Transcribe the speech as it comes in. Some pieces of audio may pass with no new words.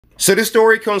So this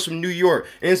story comes from New York,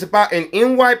 and it's about an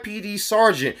NYPD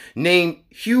sergeant named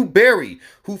Hugh Berry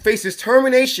who faces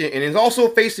termination and is also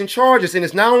facing charges and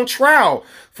is now on trial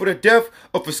for the death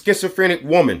of a schizophrenic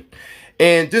woman.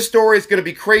 And this story is going to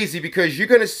be crazy because you're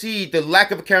going to see the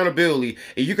lack of accountability,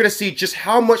 and you're going to see just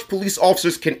how much police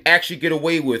officers can actually get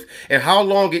away with and how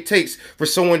long it takes for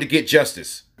someone to get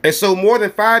justice. And so more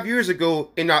than 5 years ago,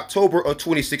 in October of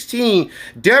 2016,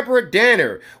 Deborah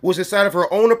Danner was inside of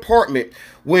her own apartment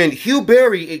when Hugh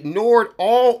Berry ignored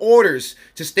all orders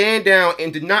to stand down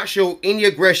and did not show any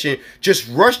aggression, just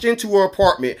rushed into her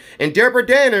apartment. And Deborah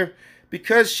Danner,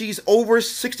 because she's over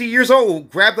 60 years old,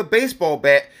 grabbed a baseball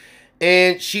bat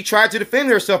and she tried to defend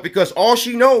herself because all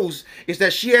she knows is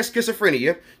that she has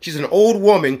schizophrenia. She's an old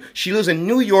woman. She lives in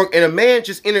New York, and a man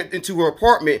just entered into her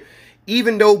apartment.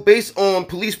 Even though based on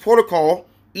police protocol,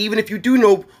 even if you do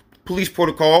know police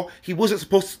protocol, he wasn't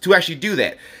supposed to actually do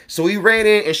that. So he ran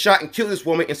in and shot and killed this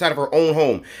woman inside of her own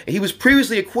home. And he was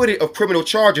previously acquitted of criminal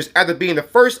charges after being the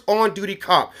first on-duty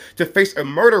cop to face a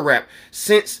murder rap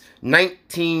since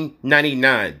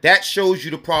 1999. That shows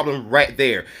you the problem right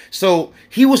there. So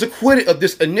he was acquitted of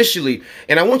this initially,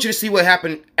 and I want you to see what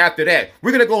happened after that.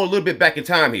 We're going to go a little bit back in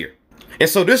time here. And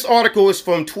so this article is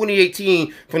from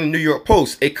 2018 from the New York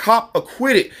Post. A cop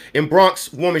acquitted in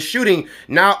Bronx woman shooting,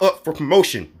 now up for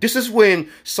promotion. This is when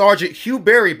Sergeant Hugh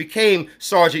Berry became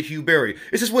Sergeant Hugh Berry.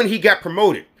 This is when he got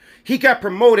promoted. He got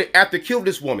promoted after killing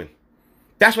this woman.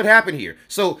 That's what happened here.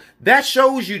 So that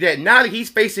shows you that now that he's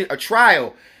facing a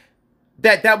trial,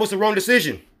 that was the wrong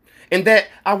decision. And that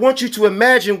I want you to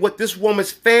imagine what this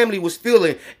woman's family was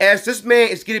feeling as this man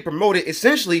is getting promoted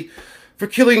essentially for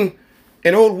killing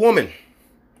an old woman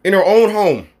in her own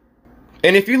home.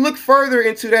 And if you look further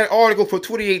into that article for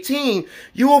 2018,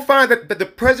 you will find that the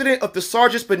president of the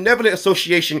Sergeants Benevolent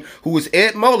Association, who is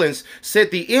Ed Mullins, said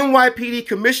the NYPD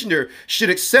commissioner should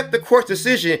accept the court's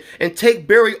decision and take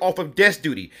Berry off of desk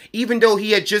duty, even though he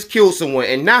had just killed someone.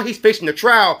 And now he's facing a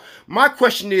trial. My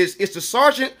question is the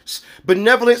Sergeants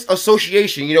Benevolent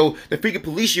Association, you know, the freaking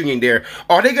police union there,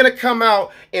 are they going to come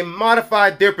out and modify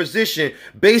their position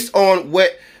based on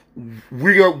what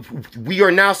we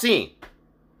are now seeing?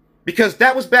 Because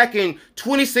that was back in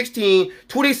 2016,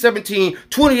 2017,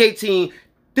 2018.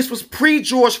 This was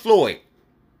pre-George Floyd.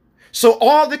 So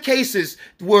all the cases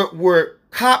where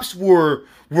cops were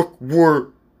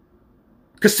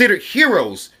considered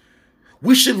heroes,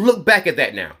 we should look back at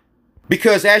that now.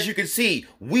 Because as you can see,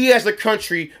 we as a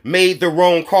country made the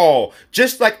wrong call,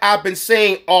 just like I've been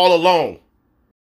saying all along.